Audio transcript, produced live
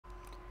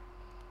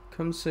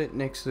come sit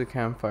next to the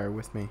campfire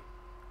with me.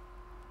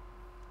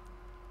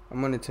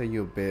 I'm gonna tell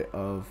you a bit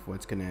of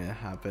what's gonna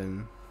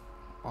happen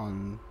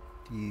on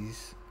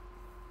these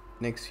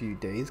next few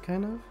days,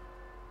 kind of.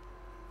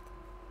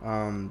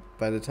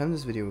 By the time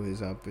this video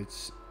is up,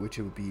 which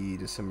will be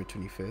December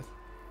 25th,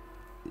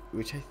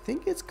 which I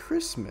think it's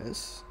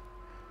Christmas.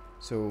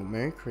 So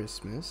Merry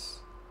Christmas.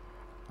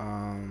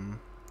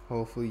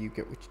 Hopefully you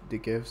get the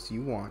gifts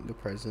you want, the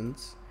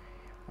presents.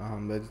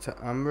 By the time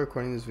I'm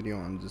recording this video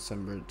on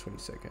December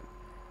 22nd.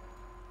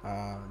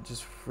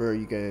 Just for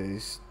you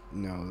guys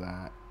know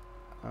that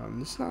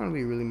it's not gonna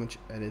be really much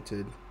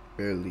edited,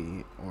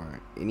 barely,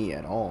 or any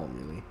at all,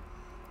 really.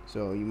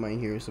 So you might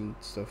hear some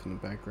stuff in the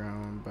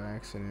background by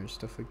accident or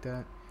stuff like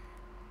that.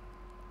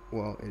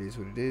 Well, it is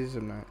what it is.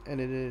 I'm not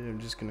edited. I'm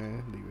just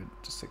gonna leave it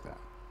just like that.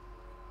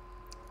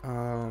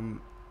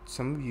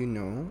 Some of you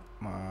know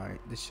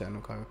this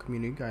channel called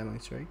Community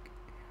Guidelines Strike.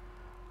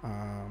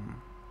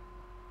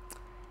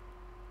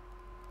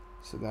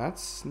 So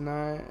that's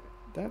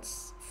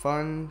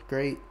fun,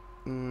 great.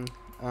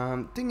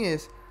 Thing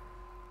is,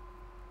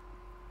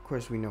 of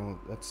course, we know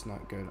that's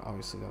not good.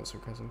 Obviously, that was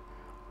sarcasm.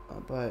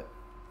 But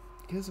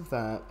because of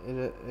that,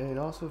 it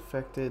also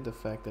affected the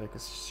fact that I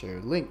could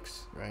share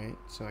links, right?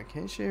 So I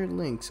can't share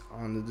links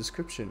on the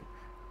description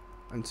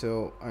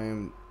until I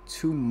am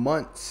 2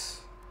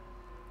 months,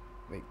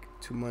 like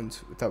 2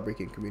 months without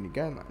breaking community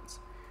guidelines,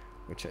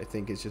 which I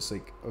think is just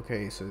like,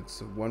 okay, so it's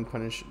the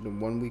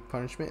 1 week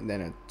punishment and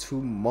then a 2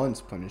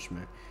 months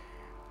punishment.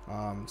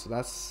 So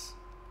that's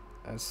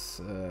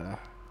a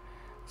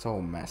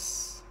whole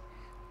mess.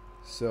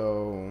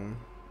 So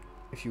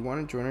if you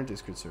want to join our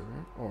Discord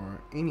server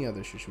or any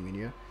other social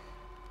media,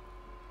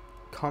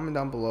 comment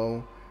down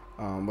below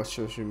what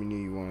social media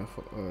you want to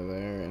follow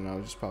there, and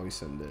I'll just probably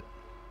send it.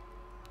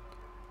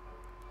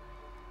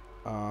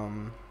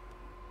 But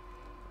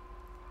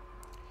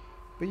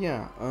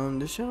yeah,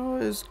 the channel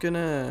is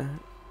gonna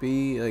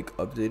be like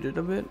updated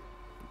a bit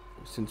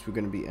since we're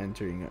gonna be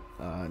entering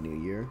new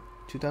year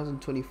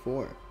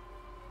 2024.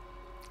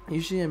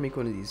 Usually I make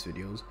one of these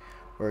videos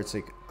where it's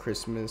like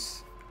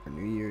Christmas or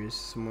New Year's,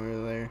 somewhere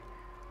there.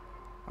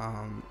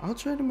 I'll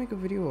try to make a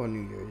video on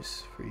New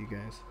Year's for you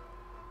guys.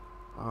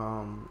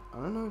 I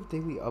don't know if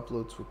daily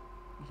uploads would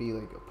be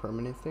like a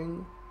permanent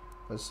thing,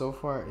 but so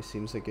far it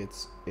seems like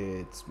it's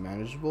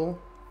manageable.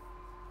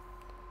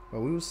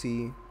 But we will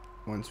see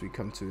once we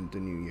come to the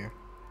new year.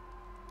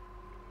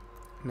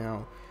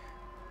 Now,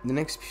 the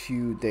next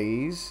few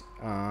days,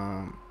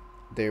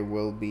 there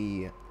will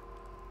be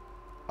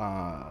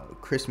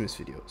Christmas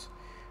videos.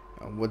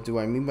 What do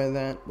I mean by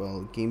that?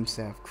 Well, games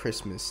that have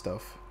Christmas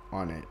stuff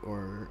on it,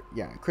 or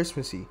yeah,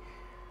 Christmassy.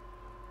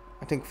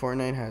 I think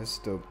Fortnite has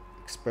the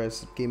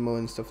Express game mode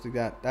and stuff like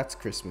that. That's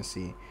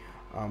Christmassy.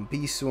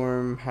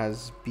 Storm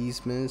has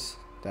Beastmas.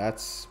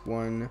 That's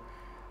one.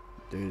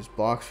 There's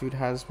Blox Fruit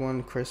has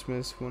one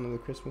Christmas, one of the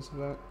Christmas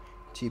event.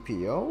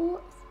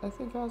 TPO I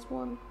think has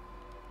one.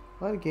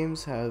 A lot of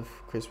games have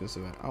Christmas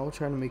event. I'll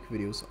try to make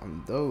videos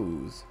on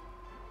those,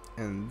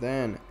 and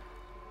then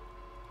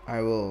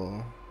I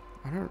will.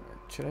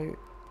 Should I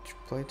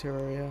play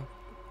Terraria?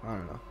 I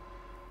don't know.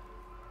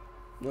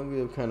 That'll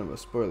be kind of a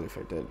spoiler if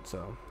I did,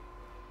 so.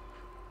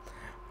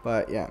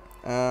 But yeah,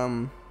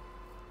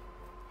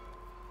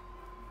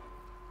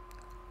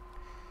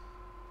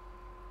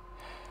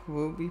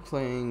 we'll be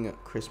playing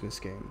Christmas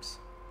games,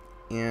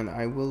 and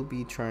I will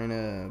be trying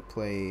to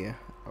play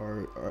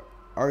or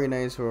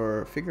organize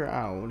or figure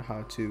out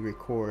how to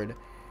record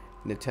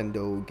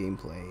Nintendo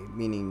gameplay,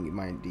 meaning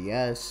my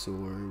DS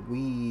or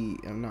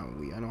Wii. Not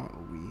Wii. I don't have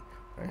a Wii.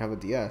 I have a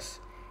DS,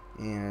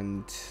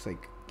 and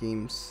like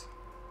games.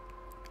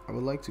 I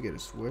would like to get a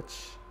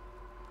Switch.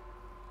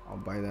 I'll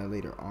buy that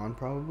later on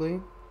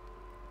probably,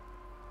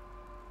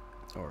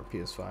 or a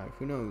PS5.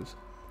 Who knows?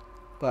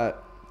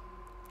 But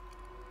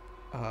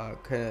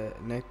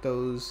connect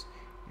those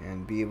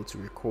and be able to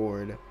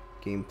record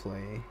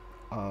gameplay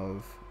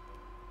of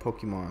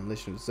Pokemon,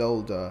 Legend of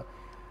Zelda,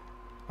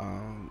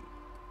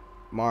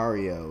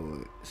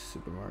 Mario,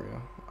 Super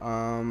Mario,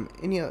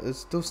 any of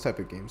those type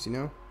of games, you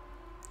know.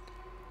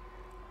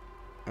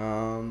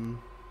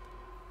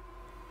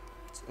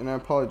 And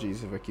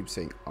apologies if I keep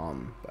saying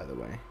by the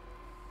way.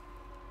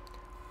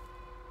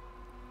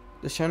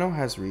 The channel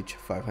has reached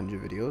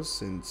 500 videos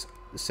since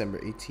December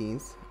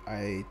 18th.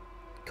 I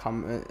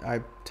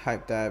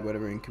typed that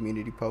whatever in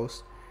community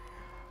post,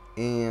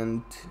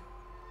 and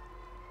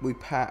we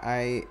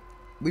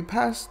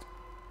passed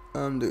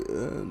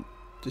the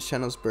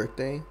channel's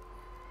birthday,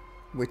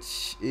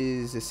 which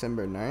is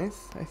December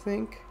 9th, I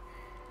think.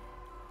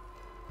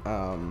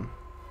 I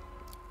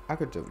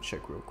could double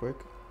check real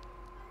quick.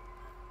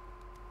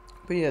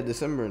 But yeah,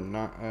 December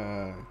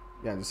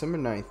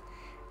 9th,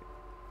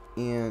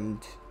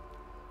 and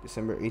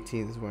December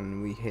 18th is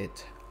when we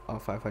hit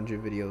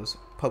 500 videos,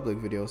 public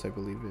videos, I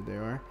believe that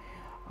there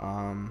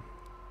are.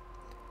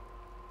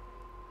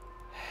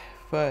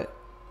 But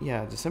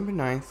yeah, December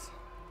 9th,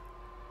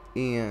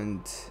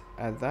 and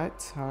at that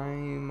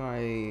time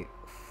I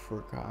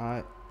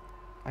forgot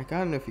I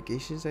got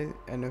notifications, a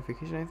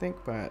notification I think,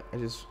 but I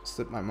just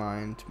slipped my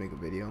mind to make a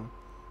video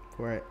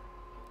for it.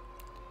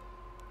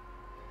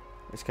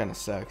 Which kind of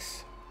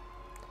sucks.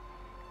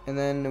 And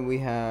then we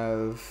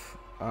have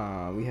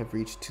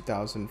reached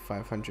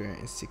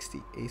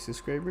 2,568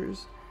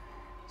 subscribers.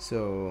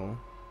 So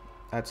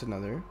that's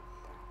another.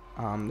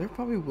 There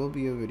probably will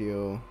be a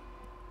video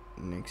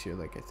next year,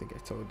 like I think I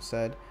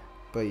said.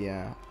 But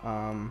yeah,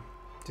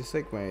 just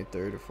like my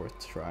third or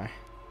fourth try.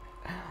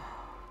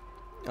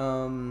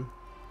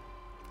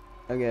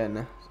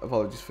 Again,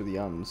 apologies for the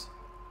ums.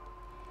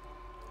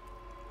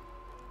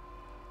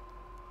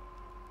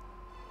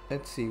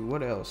 Let's see,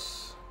 what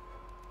else?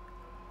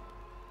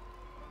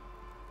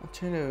 I'm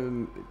trying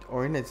to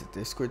organize the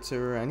Discord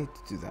server. I need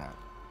to do that.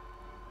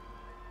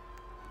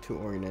 To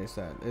organize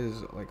that. It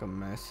is like a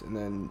mess. And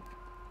then,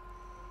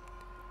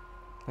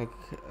 like,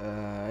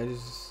 I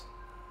just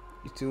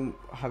need to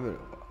have it.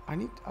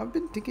 I've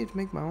been thinking to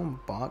make my own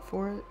bot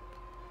for it.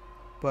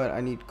 But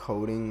I need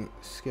coding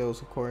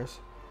skills, of course.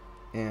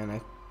 And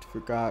I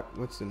forgot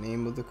what's the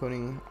name of the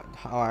coding.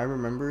 How I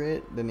remember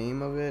it, the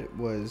name of it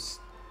was,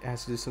 it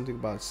has to do something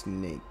about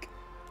snake.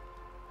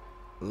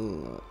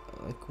 Ugh,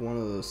 like one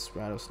of those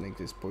rattlesnakes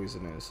is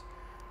poisonous.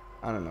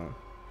 I don't know.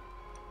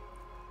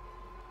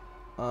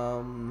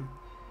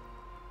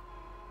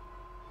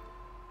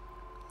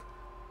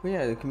 But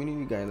yeah, the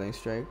community guideline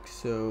strike.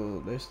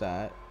 So there's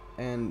that.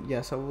 And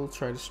yes, I will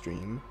try to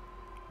stream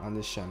on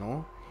this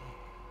channel.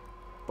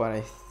 But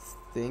I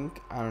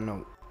think, I don't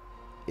know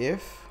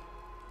if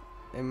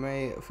it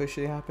may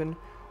officially happen,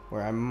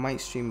 where I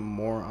might stream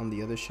more on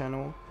the other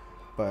channel.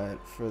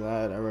 But for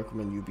that, I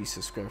recommend you be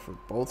subscribed for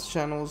both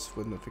channels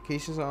with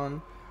notifications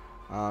on.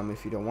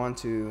 If you don't want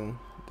to,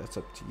 that's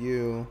up to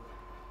you.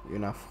 You're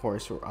not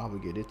forced or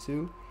obligated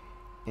to,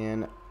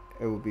 and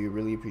it will be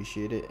really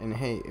appreciated. And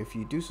hey, if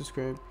you do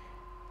subscribe,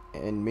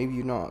 and maybe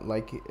you not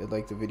like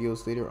the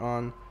videos later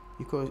on,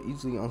 you could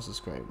easily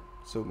unsubscribe.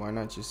 So why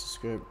not just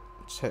subscribe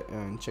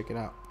and check it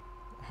out?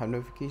 Have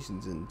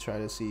notifications and try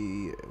to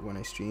see when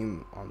I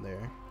stream on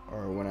there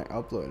or when I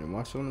upload and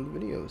watch one of the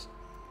videos.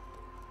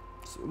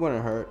 So it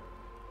wouldn't hurt.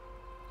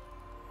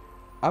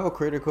 I have a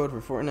creator code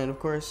for Fortnite, of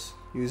course.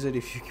 Use it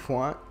if you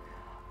want.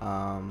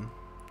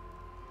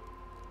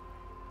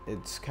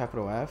 It's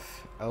capital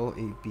F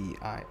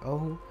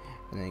LABIO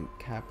and then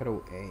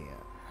capital A.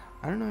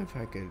 I don't know if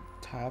I could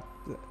type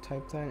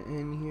that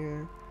in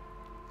here.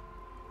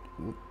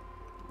 Whoop,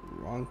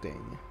 wrong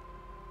thing.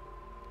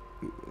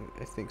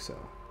 I think so.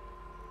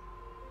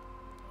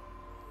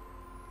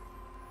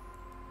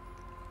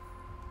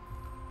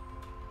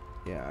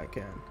 Yeah, I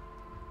can.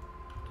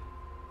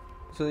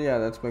 So yeah,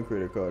 that's my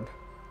creator code.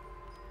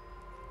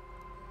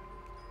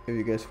 If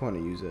you guys want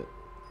to use it.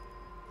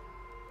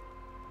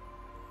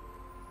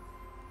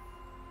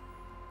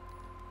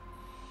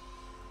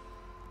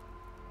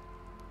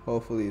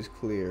 Hopefully it's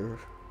clear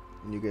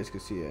and you guys can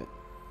see it.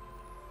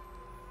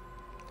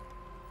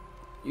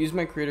 Use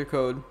my creator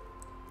code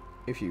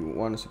if you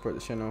want to support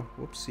the channel.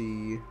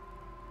 Whoopsie.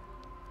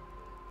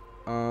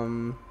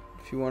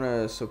 If you want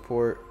to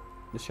support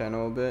the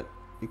channel a bit,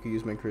 you can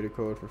use my creator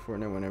code for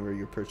Fortnite whenever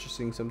you're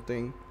purchasing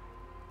something.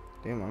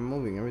 Damn, I'm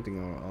moving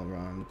everything all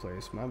around the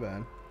place. My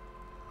bad.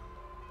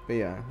 But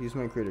yeah, use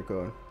my creator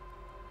code.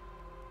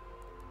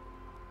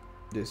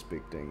 This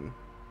big thing.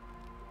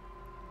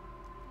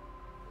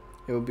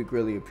 It would be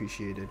greatly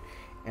appreciated.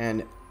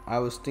 And I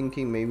was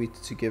thinking maybe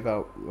to give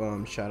out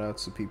shout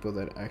outs to people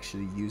that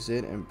actually use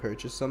it and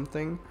purchase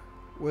something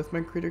with my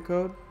creator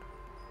code.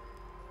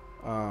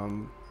 I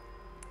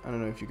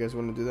don't know if you guys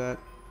want to do that.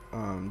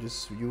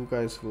 Just you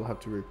guys will have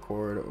to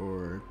record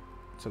or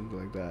something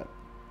like that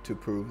to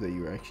prove that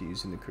you're actually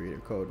using the creator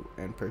code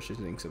and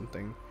purchasing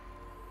something,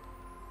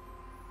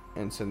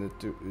 and send it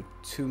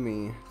to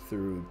me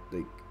through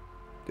like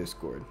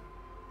Discord,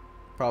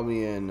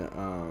 probably in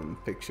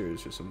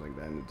pictures or something like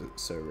that in the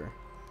server.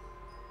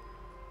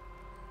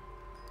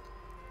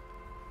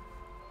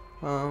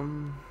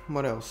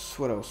 What else?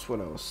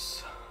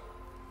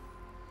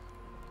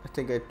 I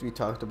think we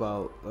talked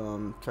about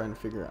trying to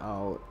figure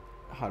out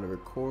how to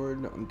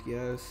record on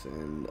DS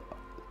and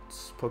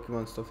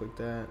Pokemon stuff like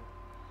that.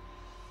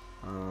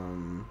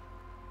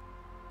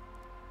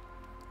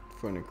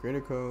 For the creator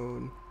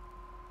code.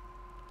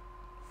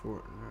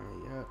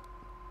 Fortnite, yeah.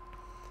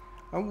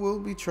 I will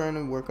be trying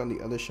to work on the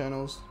other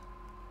channels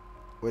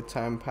with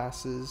time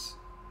passes.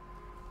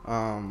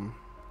 Try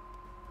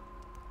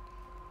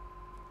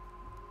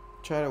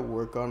to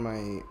work on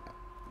my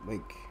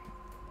my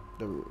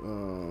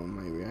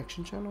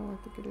reaction channel, I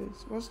think it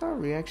is. Well, it's not a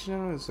reaction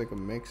channel, it's like a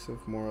mix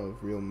of more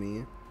of real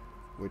me,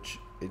 which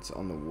it's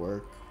on the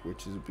work,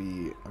 which is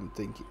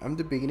I'm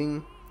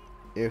debating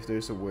if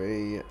there's a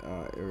way,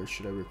 or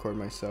should I record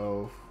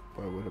myself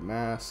with a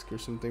mask or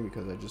something,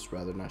 because I just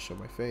rather not show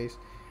my face.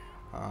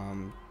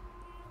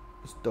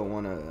 Just don't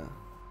want to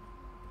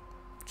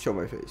show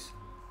my face.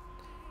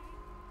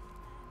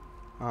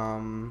 I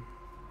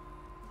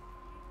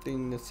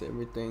think that's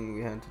everything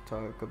we had to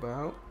talk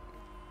about.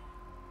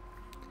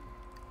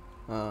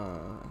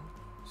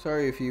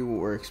 sorry if you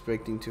were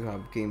expecting to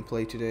have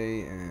gameplay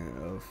today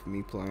and of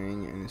me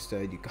playing, and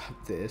instead you got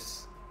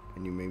this,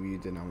 and maybe you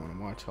did not want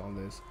to watch all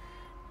this,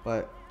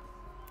 but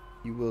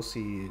you will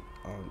see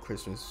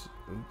Christmas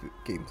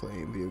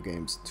gameplay in video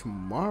games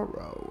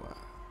tomorrow.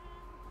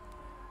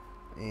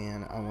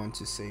 And I want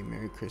to say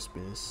Merry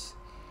Christmas,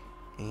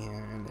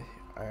 and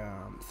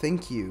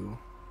thank you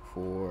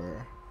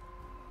for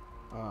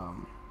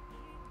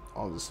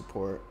all the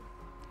support.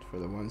 For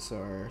the ones that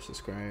are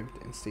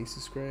subscribed and stay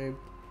subscribed,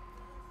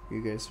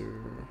 you guys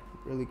are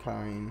really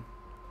kind.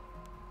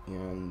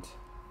 And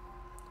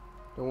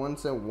the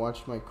ones that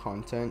watch my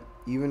content,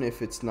 even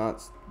if it's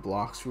not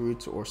Blocks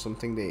Roots or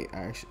something they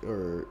actually,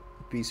 or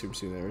Beast from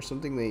Sooner, or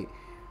something they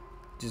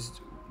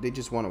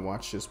just want to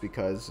watch just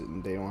because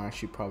they don't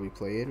actually probably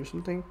play it or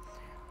something,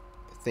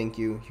 thank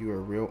you. You are a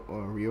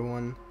real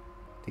one.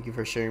 Thank you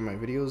for sharing my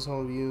videos,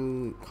 all of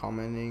you,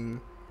 commenting,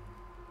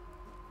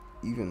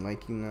 even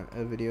liking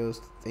the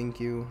videos. Thank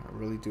you. I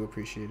really do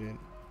appreciate it.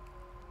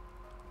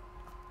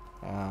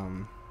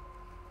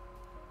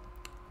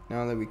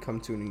 Now that we come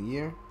to a new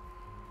year,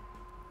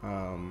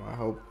 I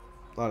hope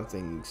a lot of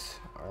things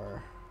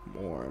are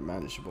more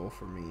manageable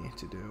for me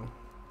to do.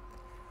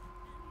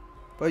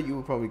 But you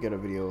will probably get a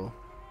video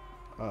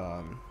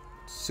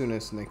soon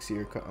as next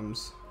year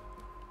comes,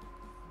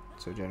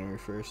 so January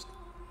 1st.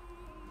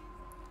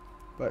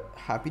 But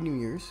Happy New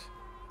Year's,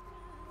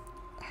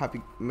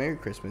 Merry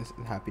Christmas,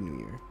 and Happy New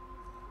Year.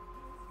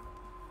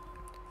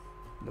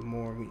 The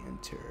more we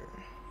enter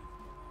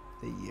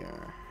the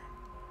year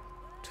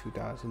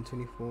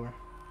 2024.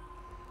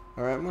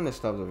 Alright, I'm gonna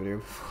stop the video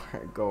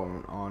before I go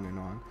on and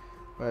on.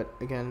 But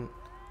again,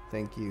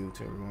 thank you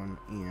to everyone,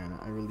 and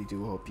I really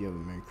do hope you have a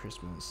Merry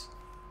Christmas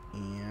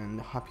and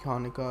Happy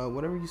Hanukkah,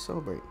 whatever you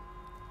celebrate.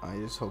 I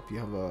just hope you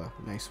have a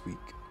nice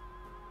week,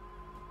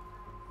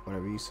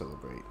 whatever you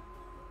celebrate.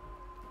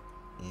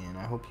 And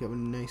I hope you have a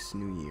nice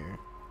new year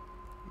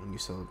and you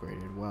celebrate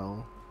it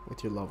well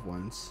with your loved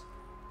ones,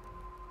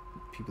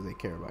 people that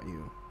care about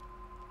you.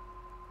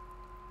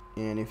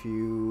 And if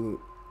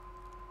you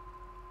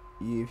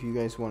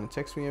guys want to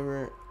text me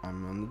ever,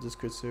 I'm on the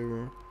Discord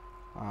server.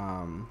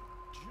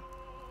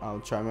 I'll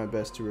try my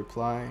best to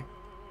reply,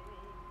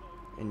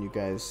 and you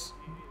guys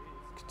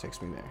can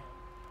text me there.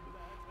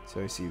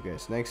 So I see you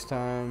guys next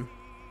time.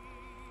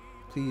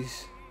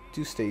 Please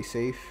do stay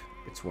safe.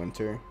 It's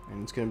winter,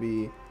 and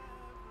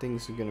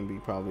things are gonna be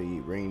probably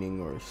raining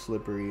or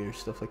slippery or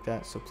stuff like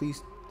that. So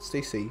please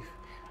stay safe.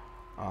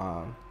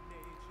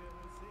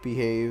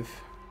 Behave,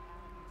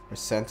 or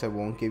Santa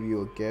won't give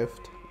you a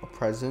gift, a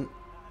present.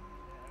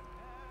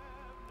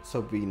 So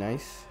be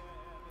nice,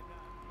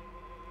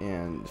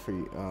 and for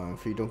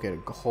you don't get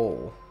a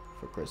hole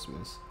for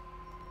Christmas.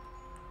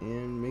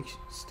 And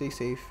stay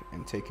safe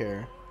and take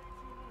care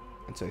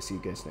until I see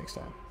you guys next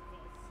time.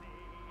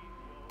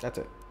 That's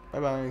it. Bye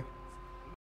bye.